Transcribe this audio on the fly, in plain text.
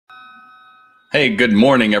Hey, good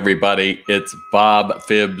morning, everybody. It's Bob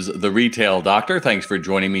Phibbs, the retail doctor. Thanks for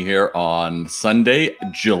joining me here on Sunday,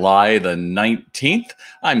 July the 19th.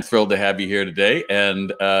 I'm thrilled to have you here today.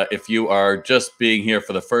 And if you are just being here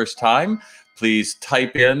for the first time, please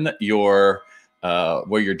type in your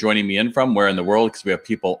where you're joining me in from, where in the world, because we have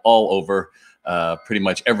people all over pretty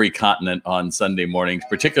much every continent on Sunday mornings.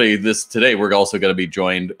 Particularly today, we're also going to be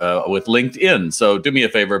joined with LinkedIn. So do me a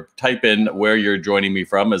favor, type in where you're joining me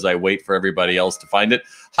from as I wait for everybody else to find it.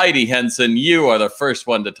 Heidi Henson, you are the first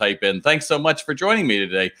one to type in. Thanks so much for joining me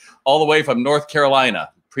today, all the way from North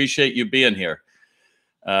Carolina. Appreciate you being here.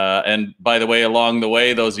 And by the way, along the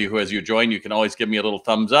way, those of you who, as you join, you can always give me a little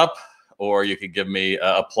thumbs up, or you could give me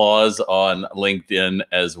applause on LinkedIn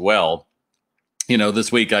as well. You know,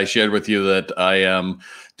 this week I shared with you that I am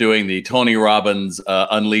doing the Tony Robbins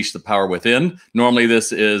Unleash the Power Within. Normally,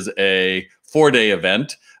 this is a 4-day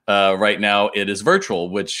event. Right now, it is virtual,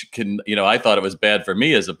 which I thought it was bad for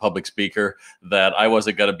me as a public speaker that I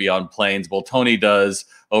wasn't going to be on planes. Well, Tony does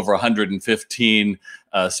over 115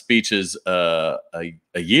 speeches a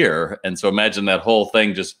year. And so imagine that whole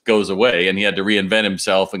thing just goes away, and he had to reinvent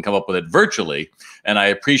himself and come up with it virtually. And I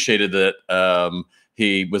appreciated that.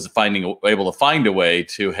 He was able to find a way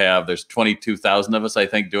to have, there's 22,000 of us, I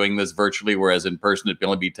think, doing this virtually, whereas in person it'd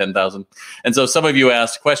only be 10,000. And so some of you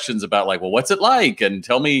asked questions about like, well, what's it like? And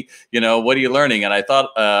tell me, what are you learning? And I thought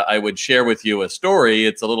I would share with you a story.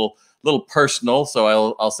 It's a little personal,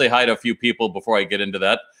 so I'll say hi to a few people before I get into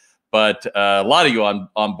that. But a lot of you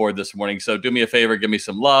on board this morning, so do me a favor, give me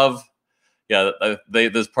some love. Yeah,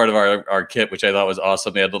 this is part of our kit, which I thought was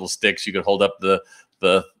awesome. They had little sticks. You could hold up the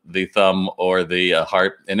thumb or the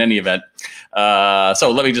heart in any event.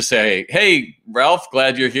 So let me just say, hey, Ralph,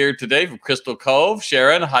 glad you're here today from Crystal Cove.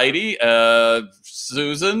 Sharon, Heidi,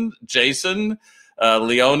 Susan, Jason,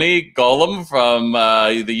 Leonie, Golem from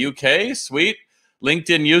the UK. Sweet.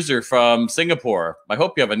 LinkedIn user from Singapore. I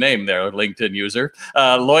hope you have a name there, LinkedIn user.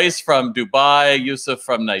 Lois from Dubai, Yusuf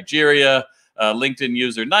from Nigeria. LinkedIn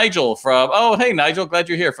user Nigel oh, hey, Nigel, glad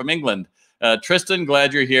you're here from England. Tristan,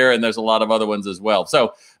 glad you're here. And there's a lot of other ones as well.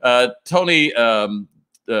 So Tony,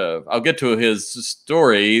 I'll get to his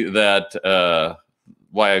story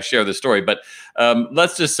why I share this story. But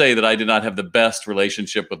let's just say that I did not have the best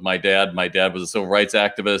relationship with my dad. My dad was a civil rights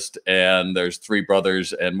activist, and there's 3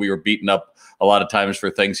 brothers, and we were beaten up a lot of times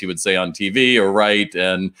for things he would say on TV or write.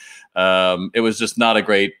 And it was just not a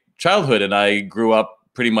great childhood. And I grew up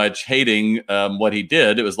pretty much hating what he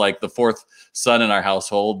did. It was like the 4th son in our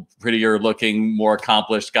household, prettier looking, more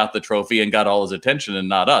accomplished, got the trophy and got all his attention, and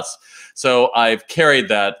not us. So I've carried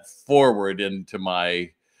that forward into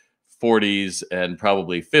my 40s and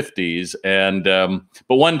probably 50s. And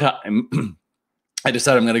but one time I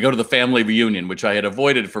decided I'm going to go to the family reunion, which I had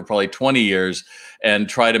avoided for probably 20 years, and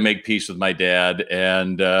try to make peace with my dad.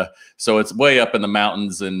 And so it's way up in the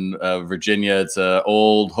mountains in Virginia. It's an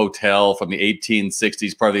old hotel from the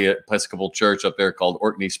 1860s, part of the Episcopal Church up there called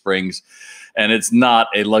Orkney Springs. And it's not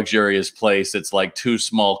a luxurious place. It's like 2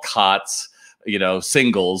 small cots,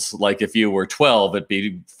 singles. Like if you were 12, it'd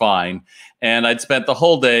be fine. And I'd spent the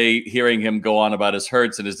whole day hearing him go on about his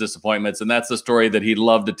hurts and his disappointments. And that's the story that he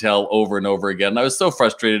loved to tell over and over again. And I was so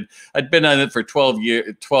frustrated. I'd been on it for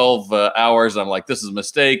 12 hours. And I'm like, this is a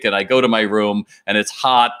mistake. And I go to my room and it's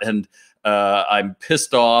hot and I'm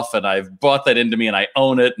pissed off, and I've brought that into me and I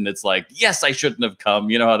own it. And it's like, yes, I shouldn't have come.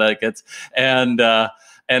 You know how that gets.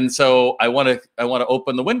 And so I want to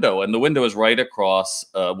open the window, and the window is right across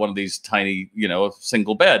one of these tiny,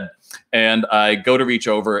 single bed. And I go to reach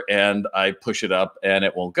over and I push it up and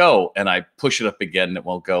it won't go. And I push it up again and it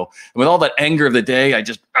won't go. And with all that anger of the day, I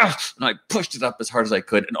pushed it up as hard as I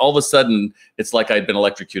could. And all of a sudden, it's like I'd been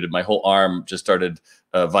electrocuted. My whole arm just started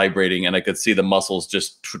vibrating, and I could see the muscles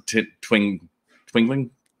just twitching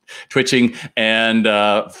and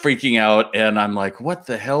freaking out. And I'm like, what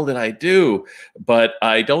the hell did I do? But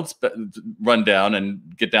I don't run down and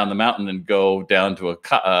get down the mountain and go down to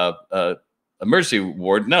a emergency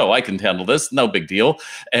ward. No, I can handle this. No big deal.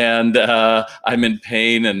 And I'm in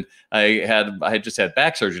pain, and I had just had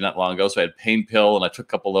back surgery not long ago. So I had pain pill, and I took a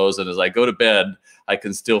couple of those. And as I go to bed, I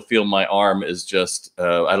can still feel my arm is just,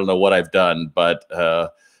 I don't know what I've done, but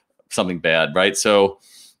something bad. Right. So,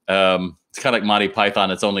 it's kind of like Monty Python.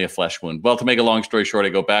 It's only a flesh wound. Well, to make a long story short, I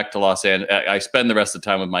go back to Los Angeles. I spend the rest of the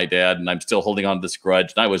time with my dad, and I'm still holding on to this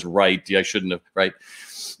grudge. And I was right. I shouldn't have. Right.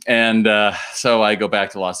 And so I go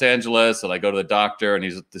back to Los Angeles, and I go to the doctor, and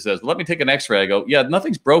he says, well, let me take an x-ray. I go, yeah,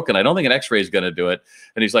 nothing's broken. I don't think an x-ray is going to do it.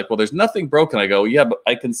 And he's like, well, there's nothing broken. I go, yeah, but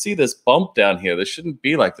I can see this bump down here. This shouldn't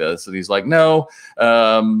be like this. And he's like, no,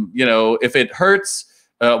 if it hurts,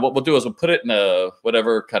 what we'll do is we'll put it in a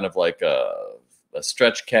whatever kind of like a a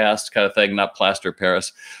stretch cast kind of thing, not plaster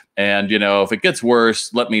Paris. And, you know, if it gets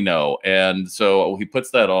worse, let me know. And so he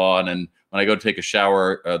puts that on. And when I go take a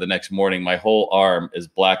shower the next morning, my whole arm is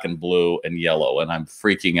black and blue and yellow. And I'm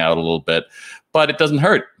freaking out a little bit, but it doesn't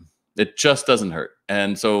hurt. It just doesn't hurt.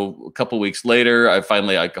 And so a couple weeks later, I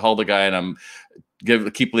call the guy and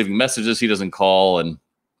keep leaving messages. He doesn't call. And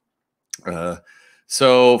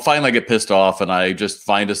so finally I get pissed off and I just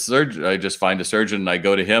find a surgeon. And I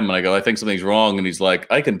go to him and I go, I think something's wrong. And he's like,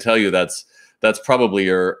 I can tell you that's probably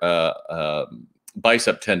your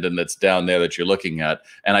bicep tendon that's down there that you're looking at.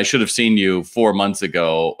 And I should have seen you 4 weeks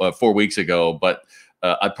ago, but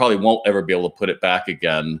I probably won't ever be able to put it back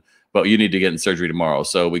again. But you need to get in surgery tomorrow.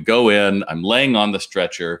 So we go in, I'm laying on the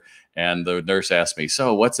stretcher, and the nurse asked me,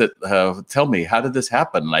 so what's it, tell me, how did this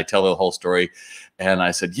happen? And I tell her the whole story. And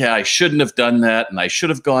I said, yeah, I shouldn't have done that. And I should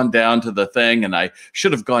have gone down to the thing. And I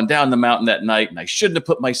should have gone down the mountain that night. And I shouldn't have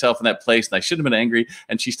put myself in that place. And I shouldn't have been angry.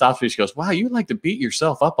 And she stops me. She goes, wow, you like to beat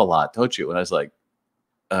yourself up a lot, don't you? And I was like,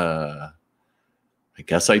 I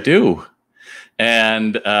guess I do.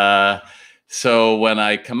 And so when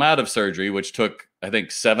I come out of surgery, which took, I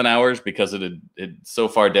think, 7 hours because it so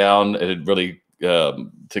far down, it had really,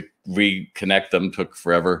 to reconnect them took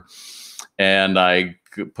forever. And I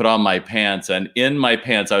put on my pants, and in my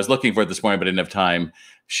pants, I was looking for it this morning, but I didn't have time.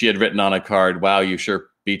 She had written on a card, wow, you sure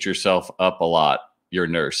beat yourself up a lot, your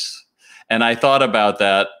nurse. And I thought about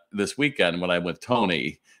that this weekend when I'm with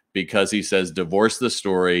Tony, because he says, divorce the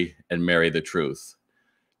story and marry the truth.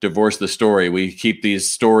 Divorce the story. We keep these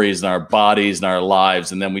stories in our bodies and our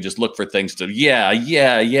lives, and then we just look for things to, yeah,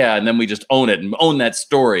 and then we just own it and own that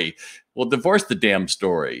story. Well, divorce the damn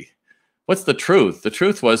story. What's the truth? The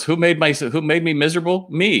truth was, who made me miserable?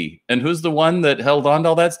 Me. And who's the one that held on to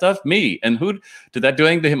all that stuff? Me. And who did that do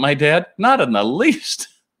anything to my dad? Not in the least.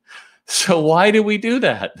 So why do we do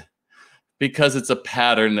that? Because it's a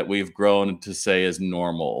pattern that we've grown to say is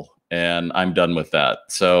normal. And I'm done with that.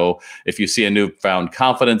 So if you see a newfound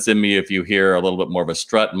confidence in me, if you hear a little bit more of a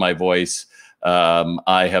strut in my voice,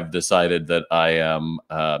 I have decided that I am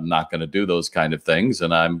not going to do those kind of things.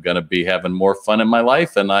 And I'm going to be having more fun in my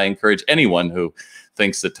life. And I encourage anyone who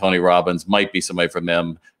thinks that Tony Robbins might be somebody from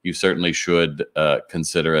them, you certainly should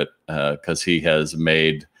consider it, because he has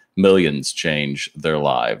made millions change their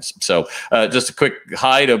lives. So just a quick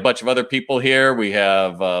hi to a bunch of other people here. We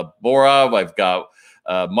have Bora, I've got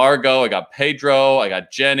Margot, I got Pedro, I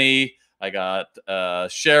got Jenny, I got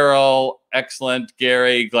Cheryl, excellent.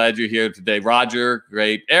 Gary, glad you're here today. Roger,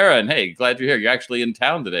 great. Aaron, hey, glad you're here. You're actually in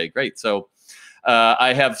town today. Great. So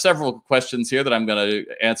I have several questions here that I'm going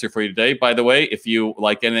to answer for you today. By the way, if you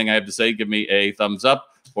like anything I have to say, give me a thumbs up,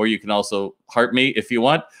 or you can also heart me if you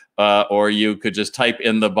want. Or you could just type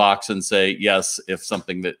in the box and say yes if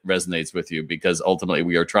something that resonates with you, because ultimately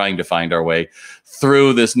we are trying to find our way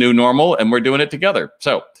through this new normal, and we're doing it together.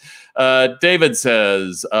 So David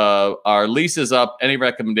says, our lease is up. Any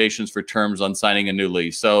recommendations for terms on signing a new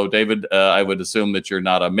lease? So David, I would assume that you're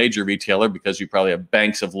not a major retailer, because you probably have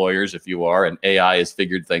banks of lawyers if you are, and AI has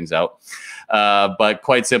figured things out. But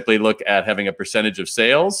quite simply, look at having a percentage of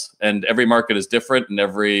sales, and every market is different, and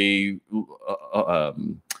every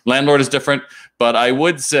landlord is different. But I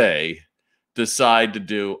would say, decide to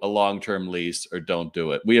do a long-term lease or don't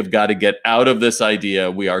do it. We have got to get out of this idea.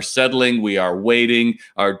 We are settling. We are waiting.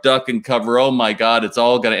 Our duck and cover. Oh my God, it's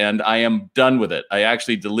all going to end. I am done with it. I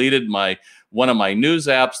actually deleted one of my news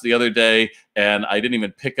apps the other day, and I didn't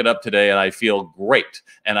even pick it up today, and I feel great.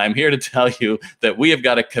 And I'm here to tell you that we have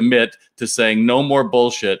got to commit to saying no more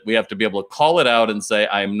bullshit. We have to be able to call it out and say,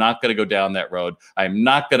 I'm not going to go down that road. I'm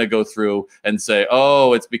not going to go through and say,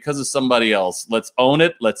 oh, it's because of somebody else. Let's own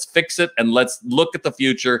it. Let's fix it. And let's look at the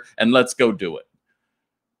future, and let's go do it.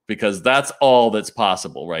 Because that's all that's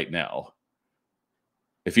possible right now.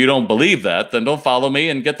 If you don't believe that, then don't follow me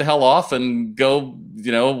and get the hell off and go,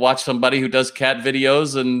 watch somebody who does cat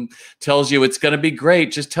videos and tells you it's going to be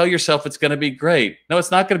great. Just tell yourself it's going to be great. No,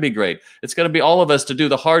 it's not going to be great. It's going to be all of us to do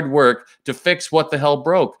the hard work to fix what the hell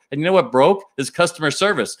broke. And you know what broke is customer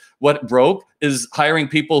service. What broke is hiring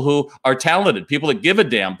people who are talented, people that give a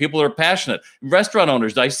damn, people who are passionate. Restaurant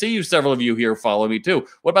owners, I see you, several of you here follow me too.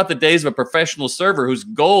 What about the days of a professional server whose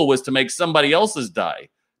goal was to make somebody else's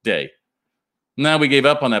day? Now we gave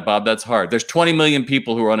up on that, Bob. That's hard. There's 20 million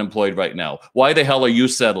people who are unemployed right now. Why the hell are you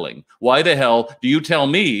settling? Why the hell do you tell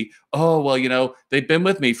me, oh, well, they've been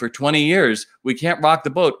with me for 20 years. We can't rock the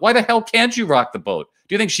boat. Why the hell can't you rock the boat?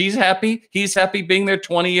 Do you think she's happy? He's happy being there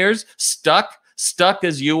 20 years? Stuck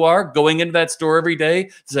as you are, going into that store every day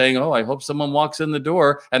saying, oh, I hope someone walks in the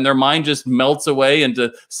door, and their mind just melts away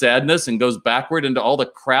into sadness and goes backward into all the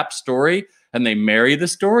crap story. and they marry the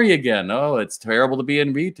story again. Oh, it's terrible to be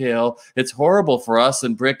in retail. It's horrible for us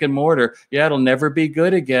in brick and mortar. Yeah, it'll never be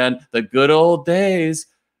good again. The good old days.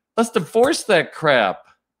 Let's divorce that crap.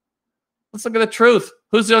 Let's look at the truth.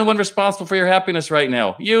 Who's the only one responsible for your happiness right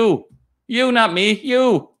now? You. You, not me.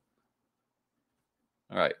 You.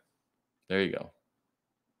 All right. There you go.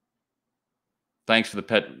 Thanks for the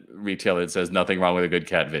pet retailer that says nothing wrong with a good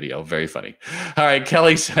cat video. Very funny. All right.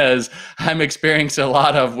 Kelly says, I'm experiencing a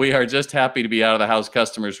lot of we are just happy to be out of the house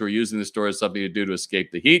customers who are using the store as something to do to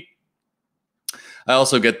escape the heat. I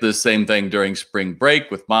also get this same thing during spring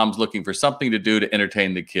break with moms looking for something to do to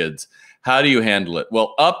entertain the kids. How do you handle it?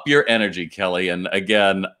 Well, up your energy, Kelly. And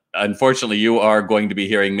again, unfortunately, you are going to be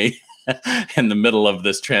hearing me in the middle of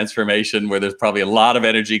this transformation where there's probably a lot of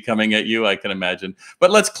energy coming at you, I can imagine.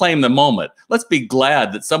 But let's claim the moment. Let's be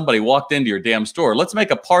glad that somebody walked into your damn store. Let's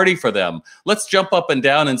make a party for them. Let's jump up and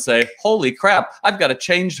down and say, holy crap, I've got to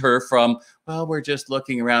change her from, well, we're just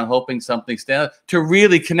looking around hoping something stands, to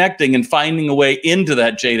really connecting and finding a way into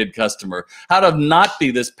that jaded customer. How to not be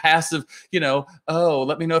this passive, oh,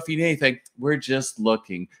 let me know if you need anything. We're just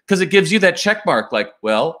looking. Because it gives you that check mark like,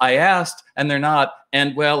 well, I asked and they're not.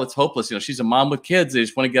 And well, it's hopeless. She's a mom with kids. They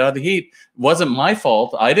just want to get out of the heat. It wasn't my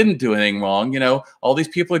fault. I didn't do anything wrong. All these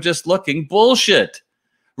people are just looking. Bullshit.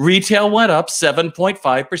 Retail went up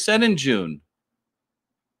 7.5% in June.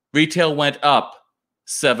 Retail went up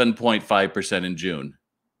 7.5% in June.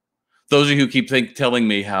 Those of you who keep telling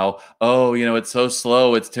me how, oh, it's so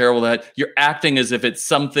slow, it's terrible, that you're acting as if it's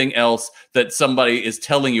something else that somebody is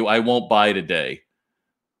telling you I won't buy today.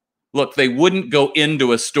 Look, they wouldn't go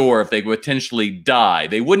into a store if they potentially die.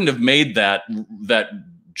 They wouldn't have made that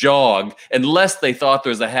jog unless they thought there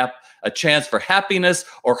was a chance for happiness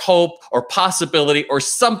or hope or possibility or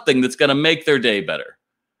something that's going to make their day better.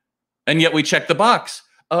 And yet we check the box.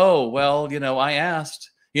 Oh, well, I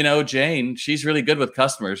asked. Jane, she's really good with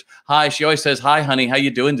customers. Hi, she always says, hi, honey, how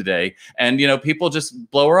you doing today? And, people just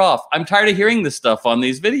blow her off. I'm tired of hearing this stuff on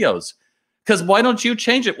these videos. Because why don't you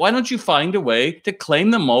change it? Why don't you find a way to claim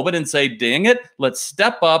the moment and say, dang it, let's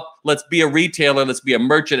step up, let's be a retailer, let's be a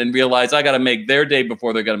merchant and realize I got to make their day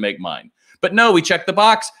before they're going to make mine. But no, we check the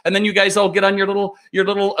box and then you guys all get on your little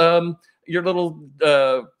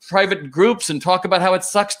private groups and talk about how it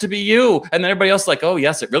sucks to be you. And then everybody else is like, oh,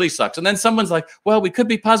 yes, it really sucks. And then someone's like, well, we could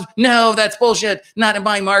be positive. No, that's bullshit. Not in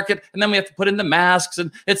my market. And then we have to put in the masks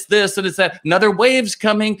and it's this and it's that. Another wave's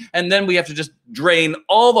coming. And then we have to just drain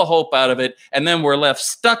all the hope out of it. And then we're left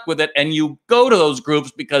stuck with it. And you go to those groups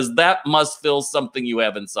because that must fill something you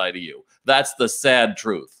have inside of you. That's the sad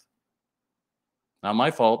truth. Not my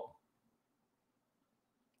fault.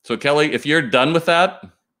 So, Kelly, if you're done with that,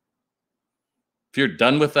 if you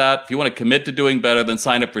want to commit to doing better, then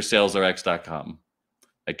sign up for salesrx.com.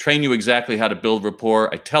 I train you exactly how to build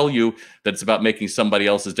rapport. I tell you that it's about making somebody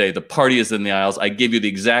else's day. The party is in the aisles. I give you the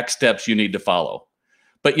exact steps you need to follow.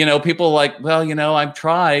 But, people are like, well, I've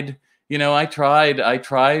tried. I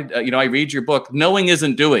tried. I read your book. Knowing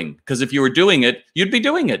isn't doing. Because if you were doing it, you'd be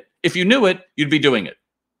doing it. If you knew it, you'd be doing it.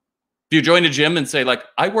 Do you join a gym and say, like,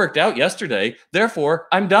 I worked out yesterday, therefore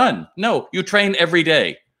I'm done? No, you train every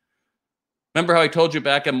day. Remember how I told you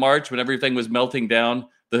back in March when everything was melting down?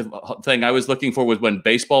 The thing I was looking for was when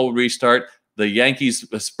baseball would restart. The Yankees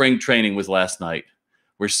spring training was last night.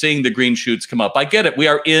 We're seeing the green shoots come up. I get it. We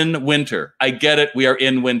are in winter. I get it. We are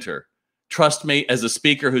in winter. Trust me, as a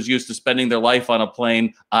speaker who's used to spending their life on a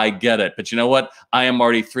plane, I get it. But you know what? I am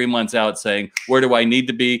already 3 months out saying, where do I need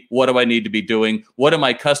to be? What do I need to be doing? What do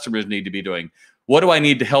my customers need to be doing? What do I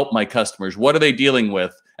need to help my customers? What are they dealing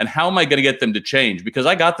with? And how am I going to get them to change? Because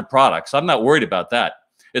I got the product, so I'm not worried about that.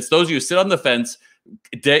 It's those of you who sit on the fence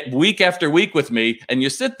week after week with me, and you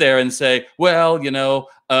sit there and say, well,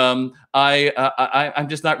 I'm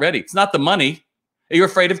just not ready. It's not the money. You're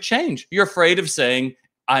afraid of change. You're afraid of saying,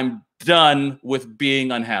 I'm done with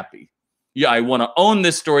being unhappy. Yeah, I want to own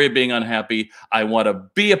this story of being unhappy. I want to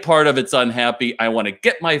be a part of it's unhappy. I want to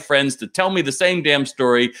get my friends to tell me the same damn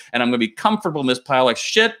story, and I'm going to be comfortable in this pile of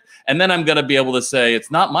shit. And then I'm going to be able to say,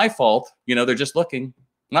 it's not my fault. They're just looking.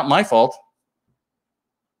 Not my fault.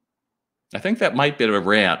 I think that might be a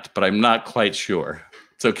rant, but I'm not quite sure.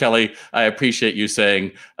 So, Kelly, I appreciate you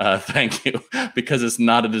saying thank you, because it's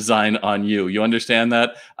not a design on you. You understand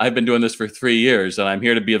that? I've been doing this for 3 years, and I'm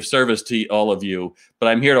here to be of service to all of you, but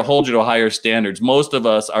I'm here to hold you to higher standards. Most of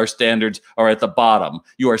us, our standards are at the bottom.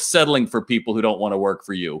 You are settling for people who don't want to work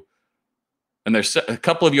for you. And there's a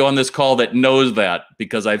couple of you on this call that knows that,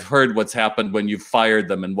 because I've heard what's happened when you fired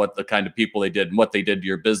them and what the kind of people they did and what they did to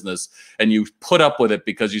your business. And you put up with it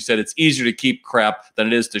because you said it's easier to keep crap than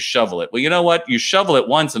it is to shovel it. Well, you know what? You shovel it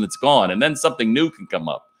once and it's gone, and then something new can come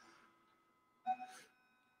up.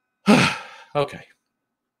 Okay.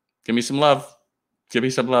 Give me some love. Give me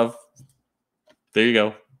some love. There you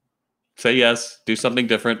go. Say yes. Do something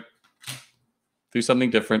different. Do something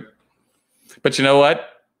different. But you know what?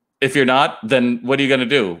 If you're not, then what are you going to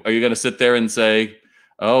do? Are you going to sit there and say,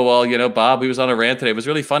 "Oh, well, you know, Bob, he was on a rant today. It was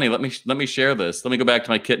really funny. Let me share this. Let me go back to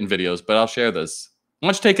my kitten videos, but I'll share this." Why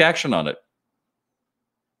don't you take action on it?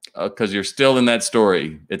 Because you're still in that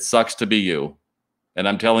story. It sucks to be you. And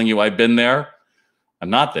I'm telling you, I've been there. I'm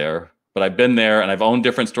not there, but I've been there, and I've owned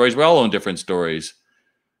different stories. We all own different stories.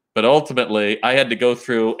 But ultimately, I had to go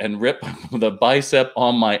through and rip the bicep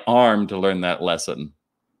on my arm to learn that lesson.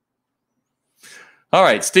 All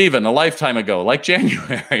right, Stephen, a lifetime ago, like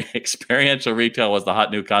January, experiential retail was the hot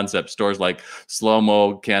new concept. Stores like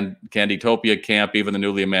Slow-Mo, Candytopia, Camp, even the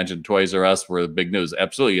newly imagined Toys R Us were the big news.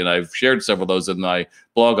 Absolutely, and I've shared several of those in my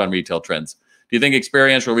blog on retail trends. Do you think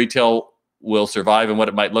experiential retail will survive, and what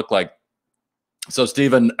it might look like? So,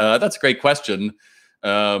 Stephen, that's a great question.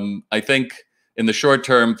 I think in the short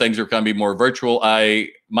term, things are going to be more virtual.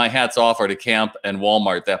 My hats off are to Camp and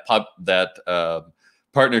Walmart. That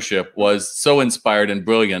partnership was so inspired and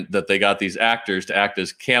brilliant that they got these actors to act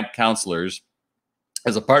as camp counselors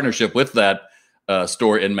as a partnership with that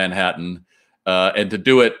store in Manhattan, and to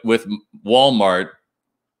do it with Walmart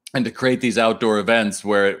and to create these outdoor events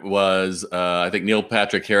where it was, I think Neil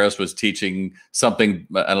Patrick Harris was teaching something.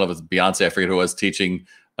 I don't know if it's Beyonce, I forget who was teaching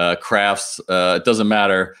crafts. It doesn't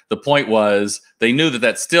matter. The point was they knew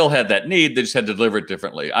that still had that need. They just had to deliver it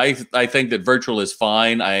differently. I think that virtual is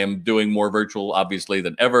fine. I am doing more virtual, obviously,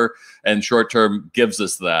 than ever, and short term gives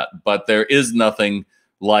us that. But there is nothing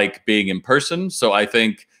like being in person. So I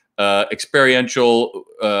think experiential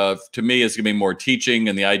to me is going to be more teaching,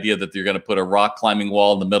 and the idea that you're going to put a rock climbing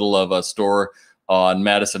wall in the middle of a store on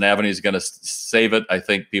Madison Avenue is going to save it. I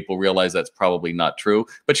think people realize that's probably not true.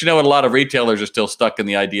 But you know what? A lot of retailers are still stuck in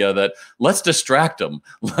the idea that let's distract them.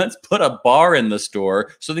 Let's put a bar in the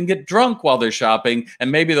store so they can get drunk while they're shopping,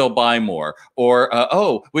 and maybe they'll buy more. Or,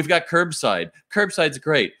 oh, we've got curbside. Curbside's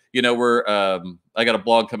great. You know, I got a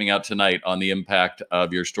blog coming out tonight on the impact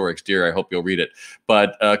of your store exterior. I hope you'll read it.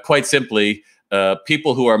 But quite simply,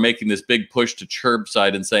 people who are making this big push to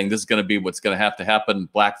curbside and saying this is going to be what's going to have to happen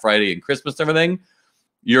Black Friday and Christmas and everything,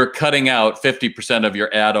 you're cutting out 50% of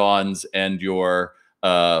your add-ons and your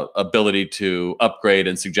ability to upgrade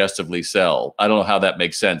and suggestively sell. I don't know how that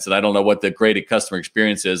makes sense. And I don't know what the great customer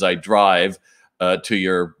experience is. I drive to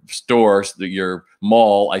your store, your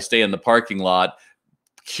mall. I stay in the parking lot,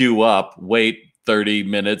 queue up, wait 30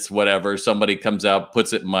 minutes, whatever. Somebody comes out,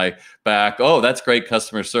 puts it in my back. Oh, that's great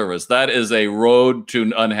customer service. That is a road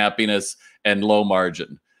to unhappiness and low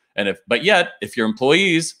margin. But yet, if your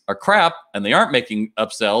employees are crap and they aren't making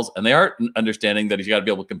upsells and they aren't understanding that you got to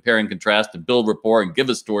be able to compare and contrast and build rapport and give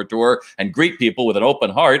a store tour and greet people with an open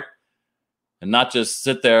heart and not just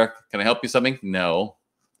sit there, can I help you something? No.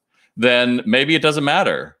 Then maybe it doesn't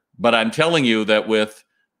matter. But I'm telling you that with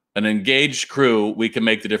an engaged crew, we can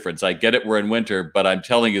make the difference. I get it, we're in winter, but I'm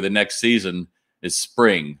telling you the next season is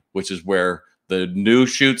spring, which is where the new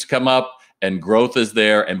shoots come up and growth is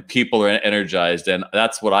there and people are energized. And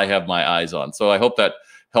that's what I have my eyes on. So I hope that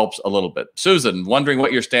helps a little bit. Susan, wondering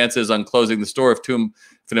what your stance is on closing the store. If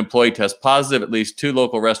an employee tests positive, at least 2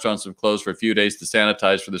 local restaurants have closed for a few days to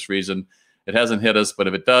sanitize for this reason. It hasn't hit us, but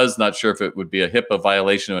if it does, not sure if it would be a HIPAA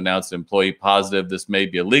violation to announce an employee positive. This may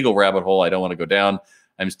be a legal rabbit hole I don't want to go down.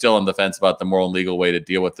 I'm still on the fence about the moral and legal way to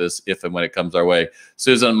deal with this if and when it comes our way.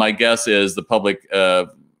 Susan, my guess is the public, if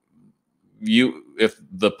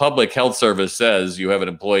the public health service says you have an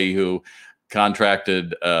employee who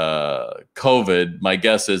contracted COVID, my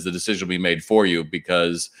guess is the decision will be made for you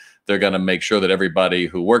because they're going to make sure that everybody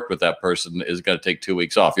who worked with that person is going to take 2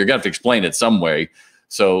 weeks off. You're going to have to explain it some way.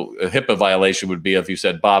 So a HIPAA violation would be if you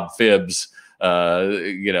said Bob Phibbs,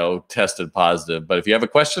 tested positive. But if you have a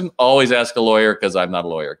question, always ask a lawyer because I'm not a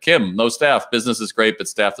lawyer. Kim, no staff. Business is great, but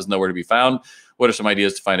staff is nowhere to be found. What are some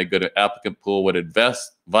ideas to find a good applicant pool? What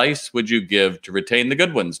advice would you give to retain the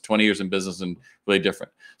good ones? 20 years in business and really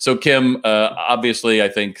different. So Kim, obviously, I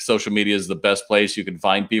think social media is the best place you can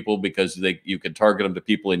find people because you can target them to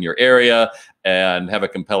people in your area and have a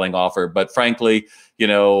compelling offer. But frankly,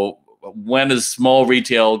 when is small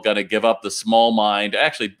retail going to give up the small mind?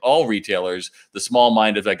 Actually, all retailers, the small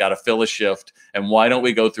mind is I got to fill a shift. And why don't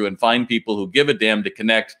we go through and find people who give a damn, to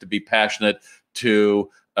connect, to be passionate, to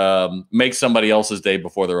make somebody else's day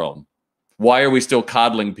before their own? Why are we still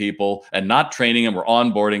coddling people and not training them or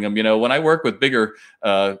onboarding them? When I work with bigger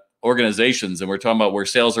organizations and we're talking about where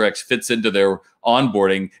Sales RX fits into their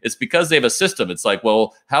onboarding, it's because they have a system. It's like,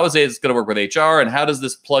 well, how is it going to work with HR and how does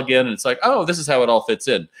this plug in? And it's like, oh, this is how it all fits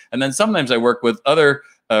in. And then sometimes I work with other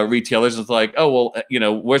retailers. It's like, oh,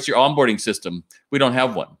 well, what's your onboarding system? We don't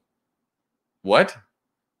have one. What?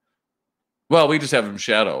 Well, we just have them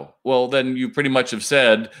shadow. Well, then you pretty much have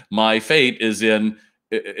said my fate is in.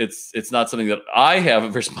 It's not something that I have a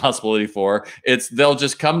responsibility for. They'll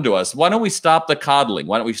just come to us. Why don't we stop the coddling?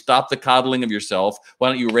 Why don't we stop the coddling of yourself? Why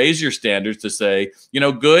don't you raise your standards to say,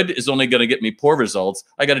 good is only going to get me poor results.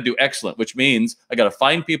 I got to do excellent, which means I got to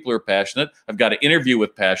find people who are passionate. I've got to interview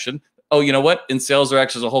with passion. Oh, you know what? In sales, there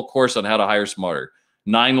actually is a whole course on how to hire smarter.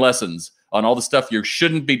 9 lessons on all the stuff you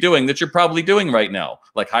shouldn't be doing that you're probably doing right now,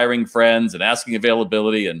 like hiring friends and asking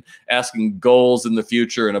availability and asking goals in the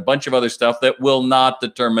future and a bunch of other stuff that will not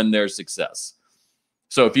determine their success.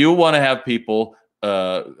 So if you want to have people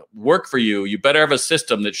work for you, you better have a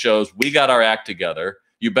system that shows we got our act together.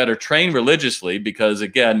 You better train religiously because,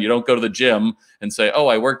 again, you don't go to the gym and say, oh,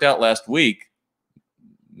 I worked out last week.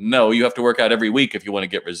 No, you have to work out every week if you want to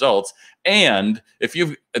get results. And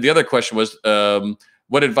the other question was,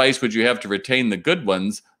 what advice would you have to retain the good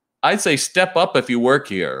ones? I'd say step up if you work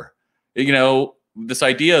here. This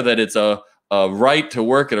idea that it's a right to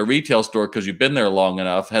work at a retail store because you've been there long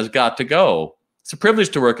enough has got to go. It's a privilege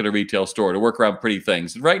to work at a retail store, to work around pretty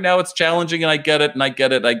things. And right now it's challenging, and I get it, and I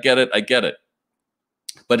get it, I get it, I get it.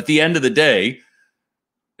 But at the end of the day,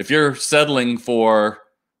 if you're settling for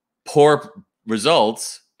poor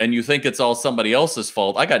results and you think it's all somebody else's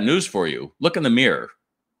fault, I got news for you. Look in the mirror.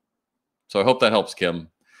 So I hope that helps, Kim.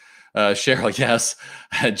 Cheryl, yes.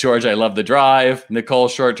 George, I love the drive. Nicole,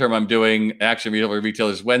 short term, I'm doing Action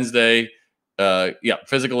Retailers Wednesday. Yeah,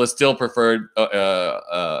 physical is still preferred,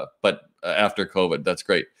 but after COVID, that's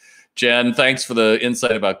great. Jen, thanks for the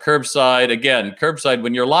insight about curbside. Again, curbside,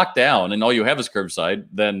 when you're locked down and all you have is curbside,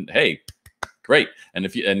 then hey, great. And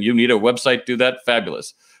if you need a website to do that,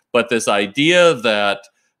 fabulous. But this idea that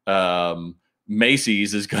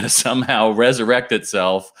Macy's is going to somehow resurrect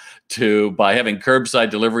itself by having curbside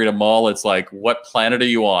delivery at a mall. It's like, what planet are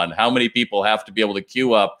you on? How many people have to be able to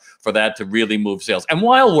queue up for that to really move sales? And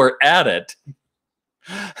while we're at it,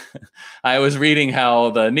 I was reading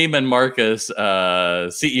how the Neiman Marcus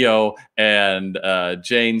CEO and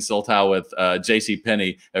Jane Soltow with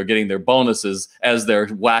JCPenney are getting their bonuses as they're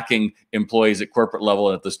whacking employees at corporate level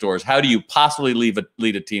and at the stores. How do you possibly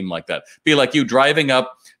lead a team like that? Be like you driving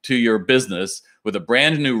up to your business with a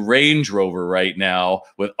brand new Range Rover right now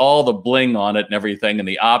with all the bling on it and everything and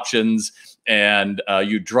the options, and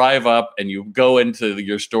you drive up and you go into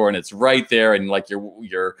your store and it's right there, and like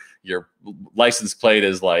your license plate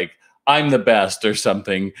is like, I'm the best or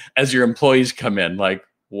something, as your employees come in. Like,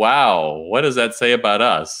 wow, what does that say about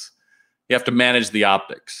us? You have to manage the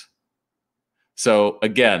optics. So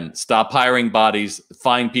again, stop hiring bodies,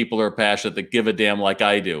 find people who are passionate, that give a damn like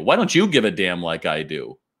I do. Why don't you give a damn like I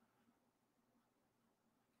do?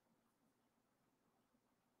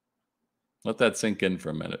 Let that sink in for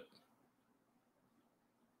a minute.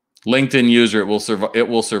 LinkedIn user, it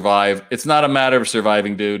will survive. It's not a matter of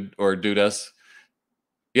surviving, dude or dudess.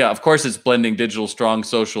 Yeah, of course it's blending digital, strong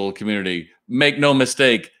social community. Make no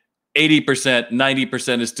mistake, 80%,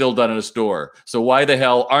 90% is still done in a store. So why the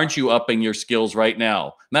hell aren't you upping your skills right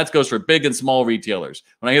now? And that goes for big and small retailers.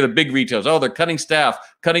 When I hear the big retailers, oh, they're cutting staff,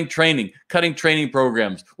 cutting training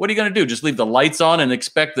programs. What are you going to do? Just leave the lights on and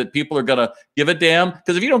expect that people are going to give a damn?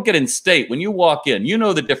 Because if you don't get in state, when you walk in, you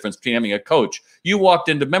know the difference between having a coach. You walked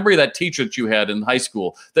into, remember that teacher that you had in high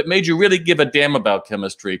school that made you really give a damn about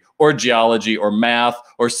chemistry or geology or math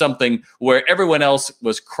or something where everyone else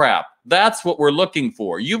was crap. That's what we're looking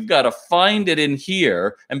for. You've got to find it in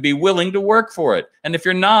here and be willing to work for it. And if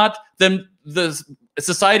you're not, then the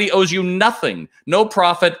society owes you nothing. No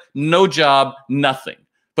profit, no job, nothing.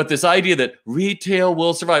 But this idea that retail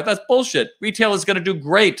will survive, that's bullshit. Retail is going to do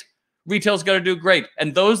great. Retail's going to do great.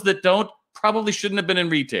 And those that don't probably shouldn't have been in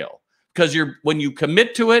retail. Because when you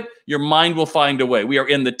commit to it, your mind will find a way. We are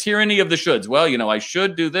in the tyranny of the shoulds. Well, I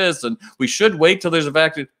should do this, and we should wait till there's a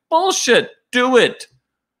vaccine. Bullshit. Do it.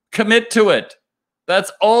 Commit to it.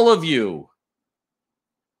 That's all of you.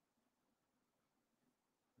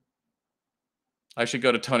 I should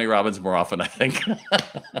go to Tony Robbins more often, I think.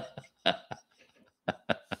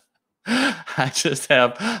 I just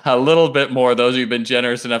have a little bit more. Those of you who've been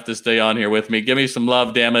generous enough to stay on here with me. Give me some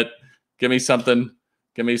love, damn it. Give me something.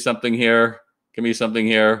 Give me something here. Give me something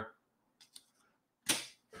here.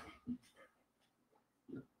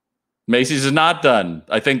 Macy's is not done.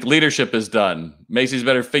 I think leadership is done. Macy's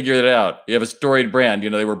better figure it out. You have a storied brand.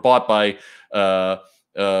 They were bought by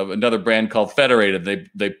another brand called Federated.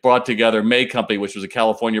 They brought together May Company, which was a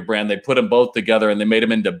California brand. They put them both together and they made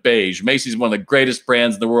them into beige. Macy's is one of the greatest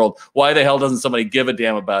brands in the world. Why the hell doesn't somebody give a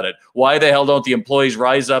damn about it? Why the hell don't the employees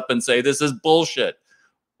rise up and say, this is bullshit?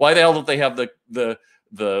 Why the hell don't they have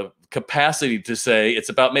the capacity to say it's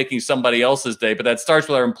about making somebody else's day, but that starts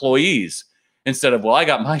with our employees instead of, well, I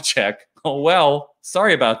got my check. Oh, well,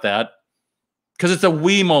 sorry about that. Because it's a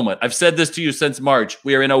we moment. I've said this to you since March.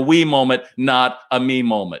 We are in a we moment, not a me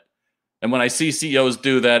moment. And when I see CEOs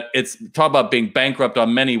do that, it's talk about being bankrupt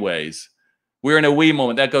on many ways. We're in a we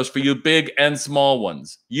moment. That goes for you big and small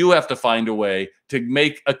ones. You have to find a way to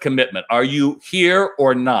make a commitment. Are you here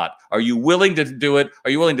or not? Are you willing to do it?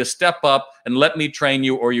 Are you willing to step up and let me train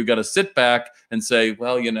you? Or are you going to sit back and say,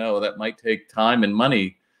 well, you know, that might take time and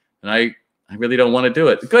money, and I really don't want to do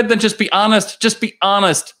it. Good, then just be honest. Just be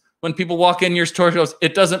honest. When people walk in your store, goes,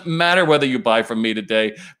 it doesn't matter whether you buy from me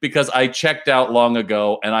today because I checked out long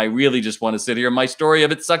ago and I really just want to sit here. My story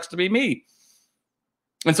of it sucks to be me.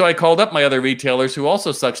 And so I called up my other retailers who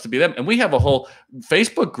also sucks to be them. And we have a whole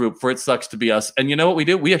Facebook group for It Sucks to Be Us. And you know what we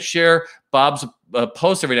do? We share Bob's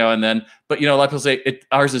posts every now and then. But, you know, a lot of people say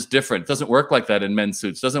ours is different. It doesn't work like that in men's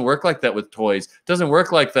suits. It doesn't work like that with toys. It doesn't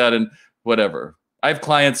work like that in whatever. I have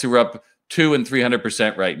clients who are up 200% and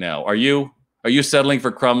 300% right now. Are you settling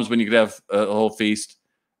for crumbs when you could have a whole feast?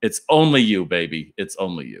 It's only you, baby. It's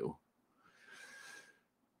only you.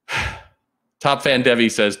 Top Fan Devi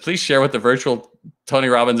says, please share what the virtual Tony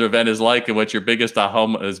Robbins event is like and what your biggest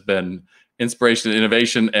aha has been. Inspiration and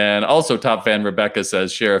innovation. And also Top Fan Rebecca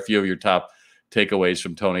says, share a few of your top takeaways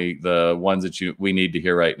from Tony, the ones that we need to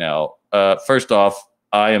hear right now. First off,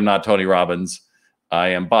 I am not Tony Robbins. I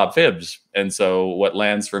am Bob Phibbs. And so what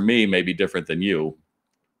lands for me may be different than you.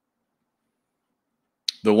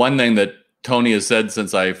 The one thing that Tony has said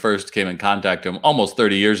since I first came in contact with him almost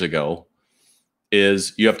 30 years ago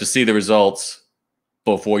is you have to see the results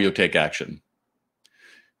before you take action.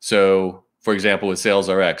 So, for example, with Sales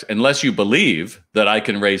RX, unless you believe that I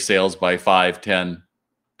can raise sales by 5, 10,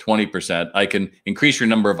 20%, I can increase your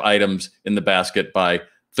number of items in the basket by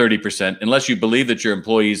 30%. Unless you believe that your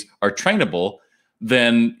employees are trainable,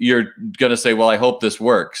 then you're going to say, well, I hope this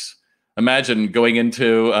works. Imagine going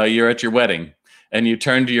into, you're at your wedding and you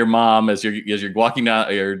turn to your mom as you're walking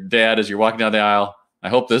down, your dad as you're walking down the aisle. I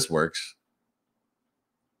hope this works.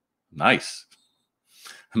 Nice.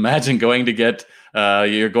 Imagine going to get,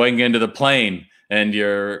 you're going into the plane and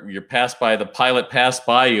you're passed by, the pilot passed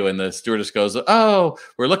by you and the stewardess goes, oh,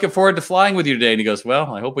 we're looking forward to flying with you today. And he goes,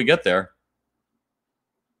 well, I hope we get there.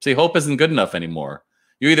 See, hope isn't good enough anymore.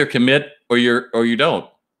 You either commit or you don't.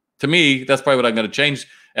 To me, that's probably what I'm going to change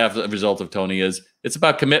after the result of Tony is it's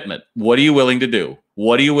about commitment. What are you willing to do?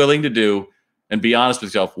 What are you willing to do? And be honest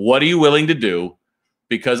with yourself. What are you willing to do?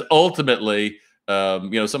 Because ultimately,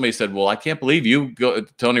 somebody said, well, I can't believe you go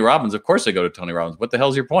to Tony Robbins. Of course I go to Tony Robbins. What the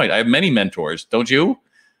hell's your point? I have many mentors. Don't you?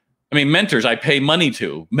 I mean, mentors I pay money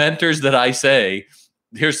to. Mentors that I say,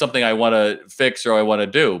 here's something I want to fix or I want to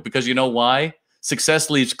do. Because you know why? Success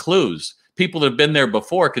leaves clues. People that have been there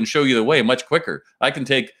before can show you the way much quicker. I can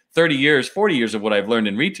take 30 years, 40 years of what I've learned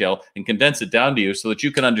in retail and condense it down to you so that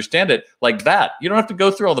you can understand it like that. You don't have to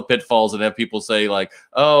go through all the pitfalls and have people say like,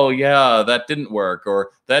 oh yeah, that didn't work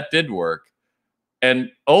or that did work.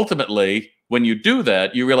 And ultimately, when you do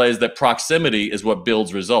that, you realize that proximity is what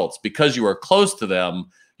builds results. Because you are close to them,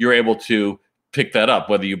 you're able to pick that up,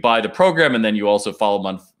 whether you buy the program and then you also follow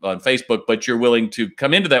them on Facebook, but you're willing to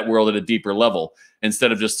come into that world at a deeper level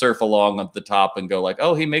instead of just surf along at the top and go like,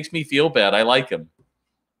 oh, he makes me feel bad. I like him,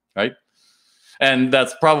 right? And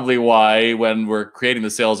that's probably why when we're creating the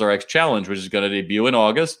Sales RX Challenge, which is going to debut in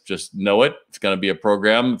August, just know it. It's going to be a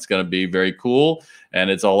program. It's going to be very cool. And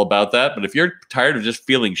it's all about that. But if you're tired of just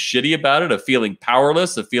feeling shitty about it, of feeling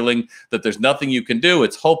powerless, of feeling that there's nothing you can do,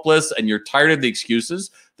 it's hopeless, and you're tired of the excuses,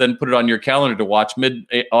 then put it on your calendar to watch.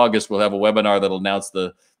 Mid-August, we'll have a webinar that'll announce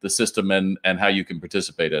the system and how you can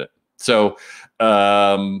participate in it. So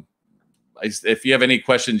if you have any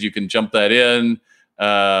questions, you can jump that in.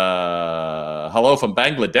 Hello from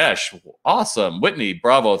Bangladesh. Awesome. Whitney,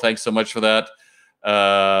 bravo. Thanks so much for that.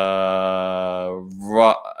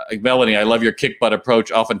 Melanie, I love your kick butt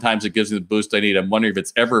approach. Oftentimes it gives me the boost I need. I'm wondering if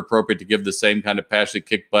it's ever appropriate to give the same kind of passionate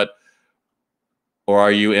kick butt, or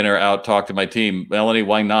are you in or out? Talk to my team. Melanie,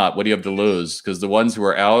 why not? What do you have to lose? Because the ones who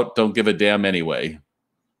are out don't give a damn anyway.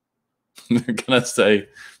 They're going to say,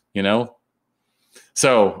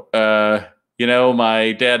 So,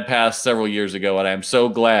 my dad passed several years ago, and I'm so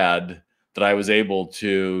glad that I was able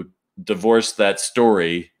to divorce that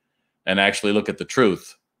story and actually look at the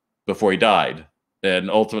truth before he died, and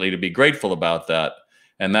ultimately to be grateful about that.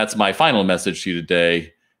 And that's my final message to you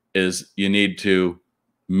today is you need to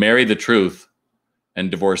marry the truth and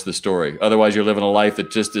divorce the story. Otherwise, you're living a life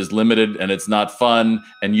that just is limited and it's not fun,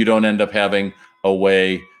 and you don't end up having a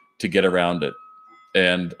way to get around it.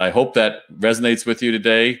 And I hope that resonates with you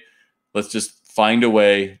today. Let's just find a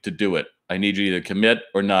way to do it. I need you to either commit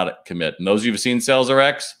or not commit. And those of you who've seen Sales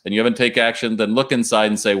RX and you haven't taken action, then look inside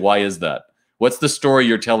and say, why is that? What's the story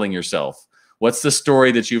you're telling yourself? What's the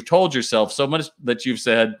story that you've told yourself so much that you've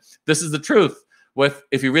said, this is the truth?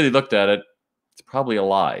 If you really looked at it, it's probably a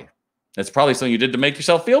lie. It's probably something you did to make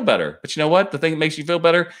yourself feel better. But you know what? The thing that makes you feel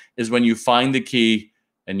better is when you find the key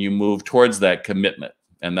and you move towards that commitment.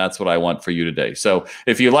 And that's what I want for you today. So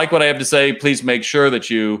if you like what I have to say, please make sure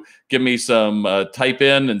that you give me some type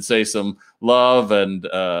in and say some love and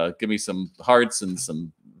give me some hearts and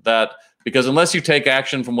some that. Because unless you take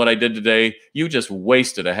action from what I did today, you just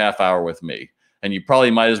wasted a half hour with me. And you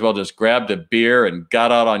probably might as well just grabbed a beer and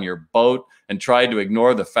got out on your boat and tried to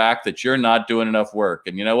ignore the fact that you're not doing enough work.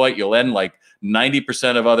 And you know what? You'll end like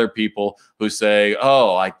 90% of other people who say,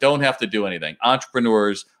 oh, I don't have to do anything.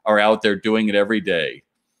 Entrepreneurs are out there doing it every day.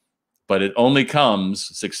 But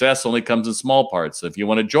success only comes in small parts. So if you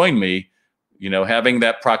want to join me, having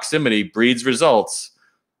that proximity breeds results,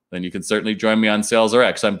 then you can certainly join me on Sales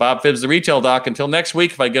RX. I'm Bob Phibbs, the Retail Doc. Until next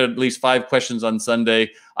week, if I get at least 5 questions on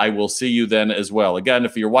Sunday, I will see you then as well. Again,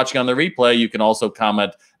 if you're watching on the replay, you can also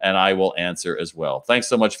comment and I will answer as well. Thanks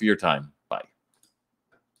so much for your time.